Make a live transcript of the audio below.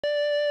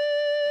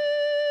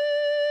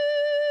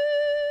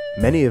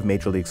Many of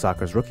Major League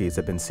Soccer's rookies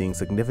have been seeing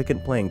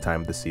significant playing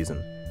time this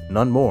season,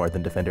 none more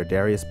than defender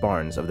Darrius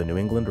of the New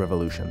England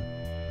Revolution.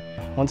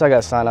 Once I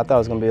got signed, I thought it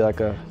was going to be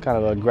like a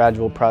kind of a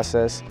gradual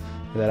process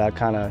that I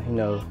kind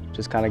of,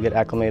 just kind of get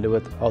acclimated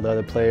with all the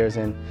other players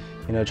and,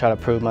 try to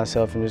prove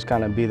myself and just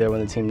kind of be there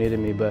when the team needed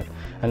me. But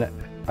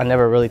I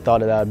never really thought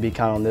that I'd be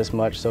counted on this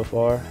much so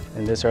far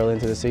and this early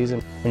into the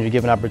season. When you're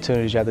given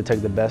opportunities, you have to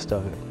take the best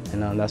of it.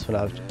 And that's what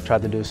I've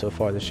tried to do so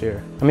far this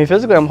year. I mean,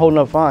 physically, I'm holding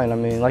up fine. I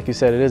mean, like you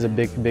said, it is a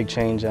big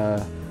change.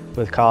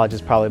 With college,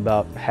 it's probably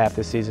about half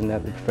the season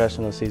that the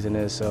professional season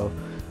is. So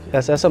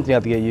that's something you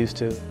have to get used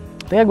to.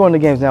 I think I go into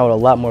games now with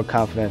a lot more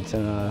confidence.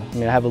 And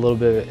I have a little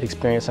bit of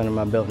experience under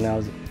my belt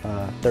now,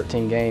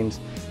 13 games.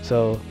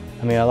 So,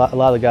 I mean, a lot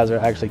of the guys are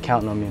actually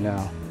counting on me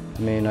now.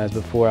 I mean, as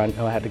before, I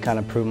know I had to kind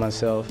of prove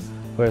myself.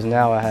 Whereas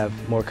now I have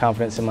more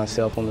confidence in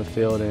myself on the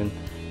field, and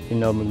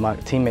my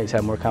teammates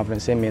have more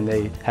confidence in me, and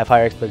they have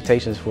higher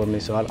expectations for me,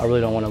 so I really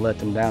don't want to let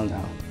them down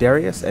now.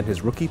 Darrius and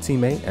his rookie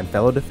teammate and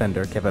fellow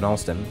defender Kevin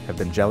Alston have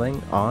been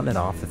gelling on and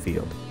off the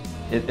field.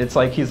 It's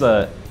like he's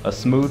a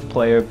smooth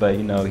player, but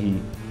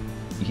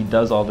he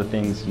does all the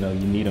things you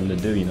need him to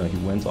do. He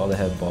wins all the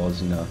head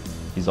balls.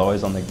 He's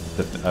always on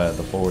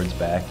the forward's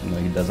back.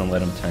 He doesn't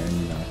let him turn.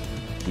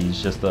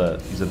 He's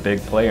a big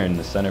player in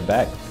the center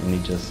back, and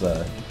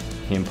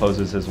he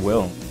imposes his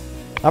will.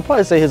 I'd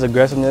probably say his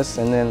aggressiveness,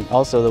 and then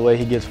also the way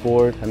he gets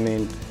forward. I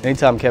mean,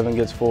 anytime Kevin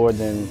gets forward,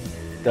 then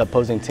the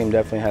opposing team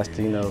definitely has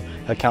to,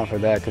 account for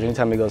that. Because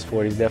anytime he goes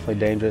forward, he's definitely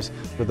dangerous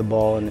with the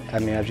ball. And I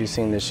mean, as you've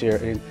seen this year,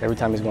 every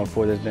time he's going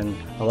forward, there's been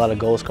a lot of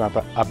goal scoring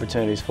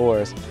opportunities for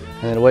us.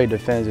 And then the way he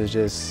defends is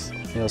just,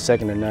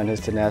 second to none.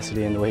 His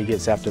tenacity and the way he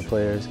gets after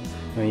players.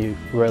 I mean,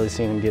 you've rarely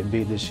seen him get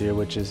beat this year,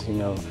 which is,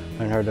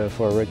 unheard of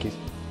for a rookie.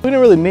 We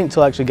didn't really meet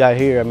until I actually got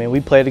here. I mean, we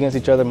played against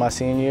each other my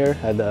senior year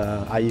at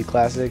the IU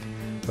Classic,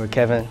 where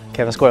Kevin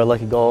scored a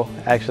lucky goal,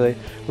 actually.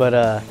 But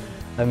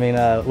I mean,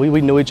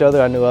 we knew each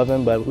other. I knew of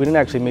him, but we didn't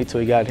actually meet till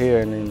we got here.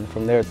 And then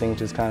from there, things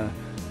just kind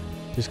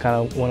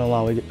of went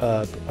along. We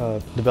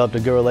developed a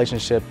good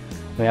relationship.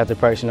 I mean, after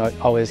practice,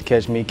 always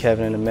catch me,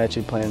 Kevin, and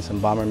Mechie playing some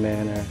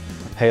Bomberman or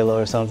Halo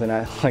or something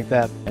like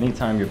that.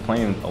 Anytime you're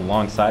playing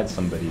alongside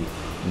somebody,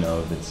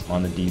 if it's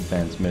on the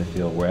defense,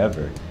 midfield,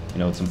 wherever,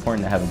 it's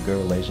important to have a good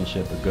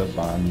relationship, a good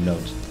bond,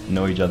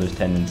 know each other's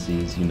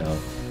tendencies,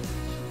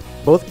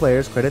 Both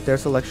players credit their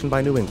selection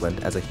by New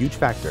England as a huge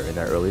factor in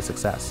their early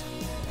success.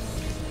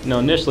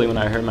 Initially when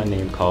I heard my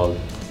name called,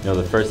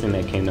 the first thing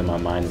that came to my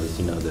mind was,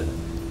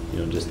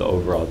 just the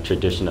overall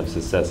tradition of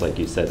success, like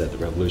you said, that the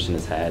Revolution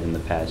has had in the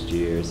past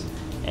years,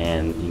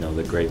 and,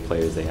 the great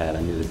players they had.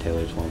 I knew the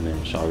Taylor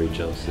Twellman, Shawry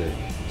Joseph,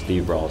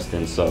 Steve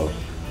Alston, so,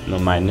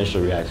 my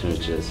initial reaction was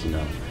just,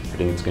 I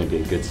think it's going to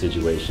be a good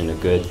situation, a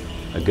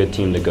good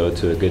team to go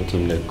to, a good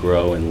team to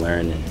grow and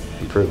learn and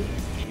improve.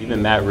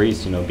 Even Matt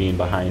Reese, being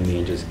behind me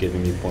and just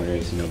giving me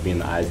pointers, being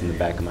the eyes in the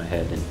back of my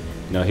head,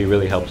 and he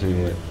really helps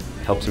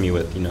me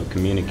with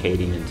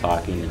communicating and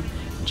talking. And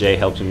Jay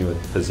helps me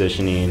with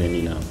positioning,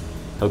 and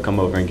he'll come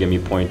over and give me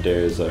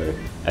pointers, or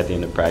at the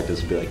end of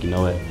practice be like,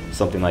 what,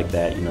 something like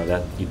that,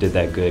 that you did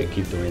that good,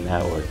 keep doing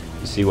that, or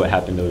you see what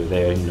happened over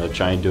there,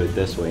 try and do it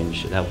this way, and it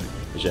should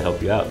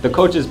help you out. The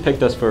coaches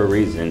picked us for a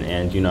reason,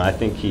 and I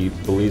think he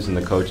believes in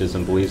the coaches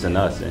and believes in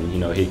us, and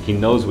he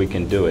knows we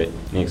can do it,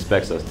 and he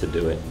expects us to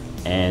do it.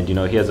 And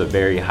he has a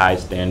very high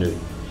standard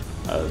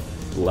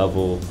of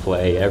level,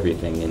 play,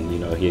 everything,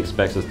 and he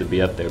expects us to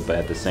be up there, but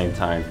at the same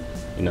time,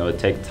 it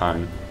takes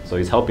time, so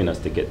he's helping us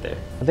to get there.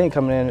 I think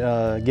coming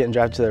in, getting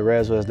drafted to the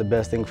Revs was the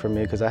best thing for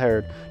me, because I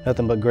heard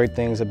nothing but great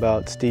things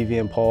about Stevie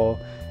and Paul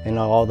and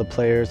all the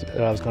players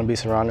that I was going to be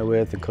surrounded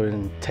with,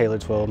 including Taylor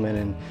Twellman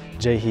and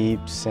Jay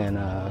Heaps and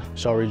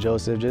Shawry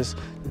Joseph, just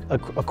a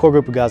core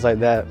group of guys like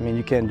that. I mean,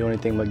 you can't do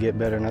anything but get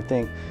better, and I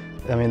think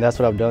that's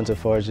what I've done so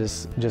far,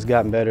 is just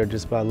gotten better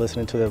just by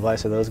listening to the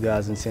advice of those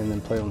guys and seeing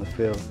them play on the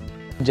field.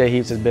 Jay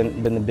Heaps has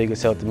been the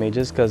biggest help to me,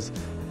 just because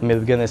at the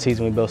beginning of the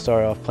season we both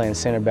started off playing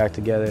center back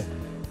together,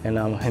 and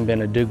him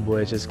being a Duke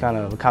boy, it's just kind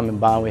of a common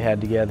bond we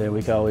had together.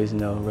 We could always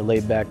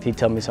relate back. He'd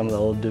tell me some of the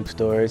old Duke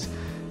stories,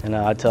 and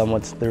I'd tell him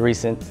what's the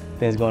recent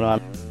things going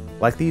on.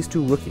 Like these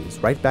two rookies,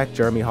 right back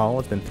Jeremy Hall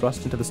has been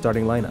thrust into the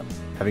starting lineup,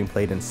 having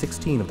played in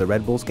 16 of the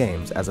Red Bulls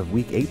games as of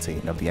week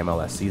 18 of the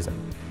MLS season.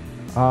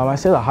 I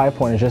say the high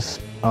point is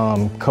just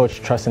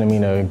Coach trusting me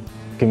to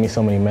give me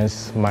so many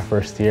minutes my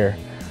first year.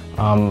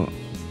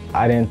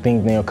 I didn't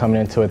think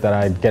coming into it that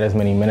I'd get as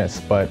many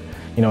minutes, but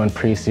in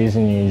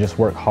preseason you just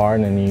work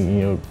hard and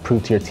you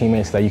prove to your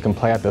teammates that you can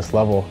play at this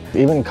level.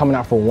 Even coming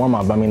out for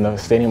warm-up, I mean, the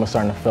stadium was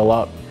starting to fill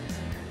up,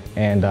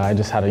 and I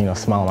just had a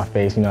smile on my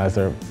face, as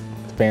their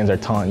fans are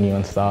taunting you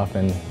and stuff.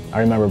 And I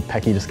remember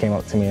Pecky just came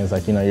up to me and was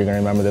like, you're gonna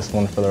remember this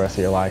one for the rest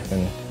of your life.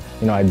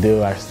 And I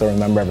do. I still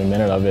remember every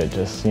minute of it,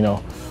 just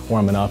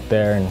warming up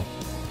there. And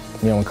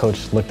when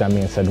Coach looked at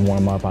me and said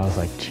warm up, I was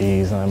like,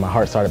 geez, and my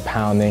heart started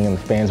pounding and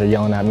the fans are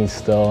yelling at me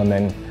still. And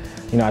then,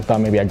 I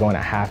thought maybe I'd go in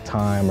at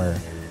halftime, or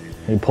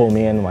he pulled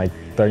me in like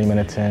 30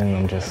 minutes in,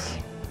 and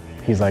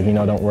he's like,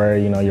 don't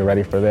worry, you're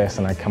ready for this.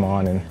 And I come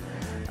on, and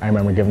I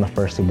remember giving the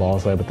first 2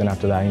 balls away, but then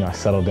after that, I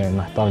settled in.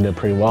 I thought I did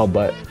pretty well,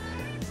 but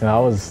that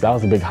was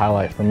a big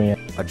highlight for me.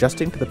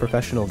 Adjusting to the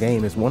professional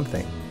game is one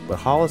thing, but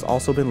Hall has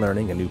also been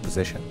learning a new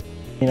position.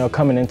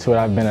 Coming into it,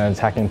 I've been an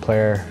attacking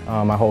player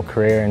my whole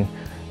career,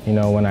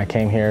 and when I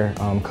came here,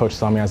 coach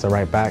saw me as a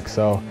right back,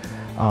 so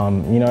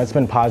it's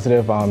been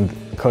positive.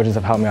 Coaches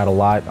have helped me out a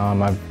lot.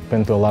 I've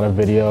been through a lot of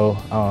video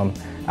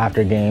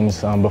after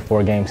games,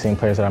 before games, seeing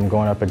players that I'm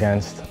going up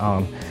against.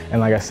 And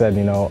like I said,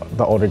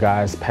 the older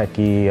guys,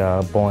 Pecky,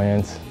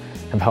 Boyant,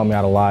 have helped me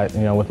out a lot,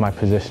 with my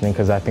positioning,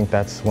 because I think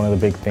that's one of the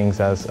big things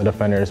as a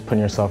defender is putting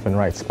yourself in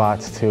right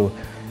spots to,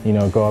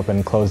 go up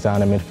and close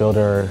down a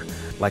midfielder.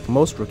 Like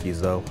most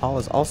rookies, though, Hall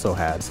has also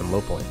had some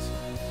low points.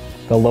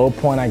 The low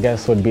point, I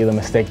guess, would be the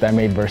mistake that I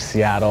made versus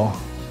Seattle.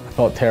 I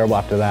felt terrible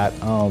after that.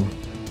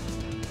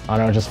 I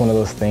don't know, just one of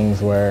those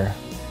things where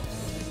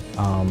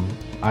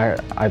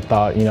I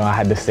thought, I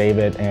had to save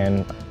it,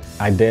 and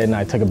I did, and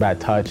I took a bad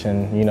touch,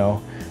 and,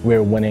 we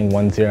were winning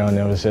 1-0, and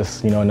it was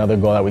just, another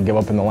goal that we give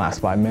up in the last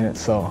 5 minutes.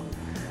 So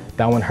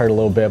that one hurt a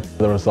little bit,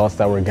 the results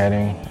that we're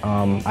getting.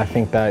 I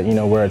think that,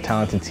 we're a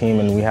talented team,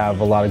 and we have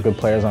a lot of good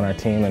players on our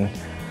team, and,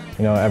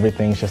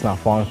 everything's just not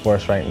falling for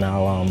us right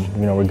now.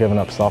 We're giving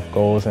up soft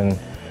goals, and,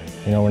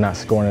 we're not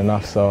scoring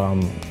enough. So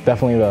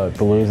definitely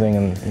the losing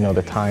and,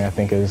 the tying, I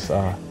think, is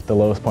the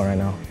lowest point right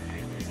now.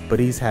 But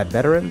he's had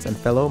veterans and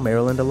fellow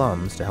Maryland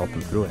alums to help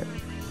him through it.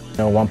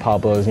 Juan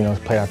Pablo's,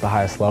 played at the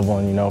highest level,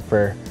 and,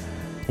 for,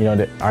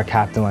 our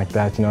captain like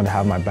that, to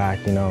have my back,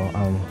 it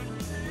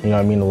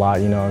mean a lot,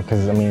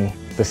 because,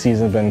 the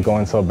season's been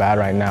going so bad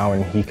right now,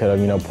 and he could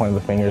have, pointed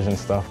the fingers and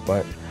stuff,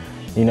 but,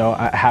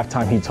 at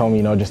halftime he told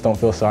me, just don't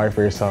feel sorry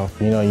for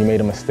yourself. You made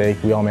a mistake,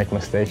 we all make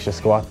mistakes,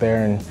 just go out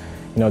there and,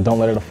 don't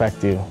let it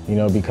affect you,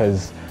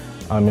 because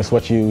it's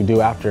what you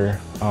do after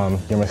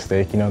your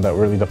mistake, that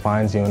really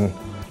defines you.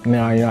 And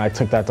I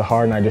took that to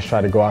heart, and I just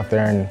tried to go out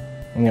there and,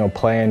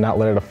 play and not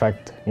let it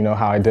affect,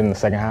 how I did in the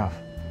second half.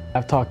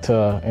 I've talked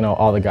to,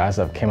 all the guys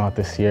that came out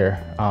this year.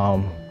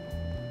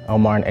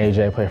 Omar and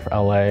AJ play for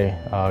LA,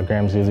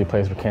 Graham Zuzi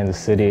plays for Kansas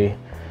City,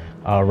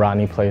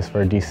 Rodney plays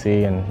for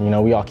DC, and,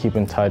 we all keep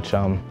in touch.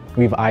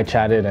 We've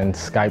iChatted and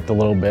Skyped a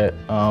little bit.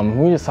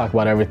 We just talk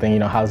about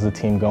everything, how's the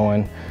team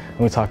going? And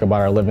we talk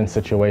about our living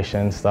situation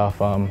and stuff.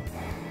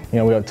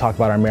 We talk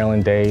about our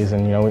Maryland days,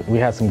 and, we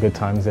had some good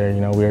times there.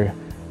 We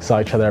saw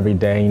each other every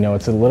day.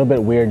 It's a little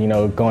bit weird,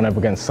 going up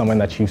against someone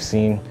that you've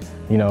seen,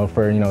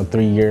 for,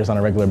 3 years on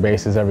a regular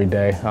basis every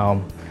day. But,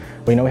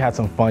 we had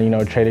some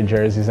fun, traded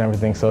jerseys and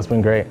everything, so it's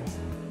been great.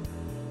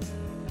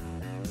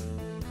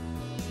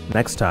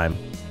 Next time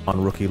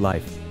on Rookie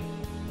Life,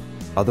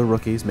 Other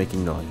Rookies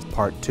Making Noise,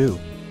 Part 2.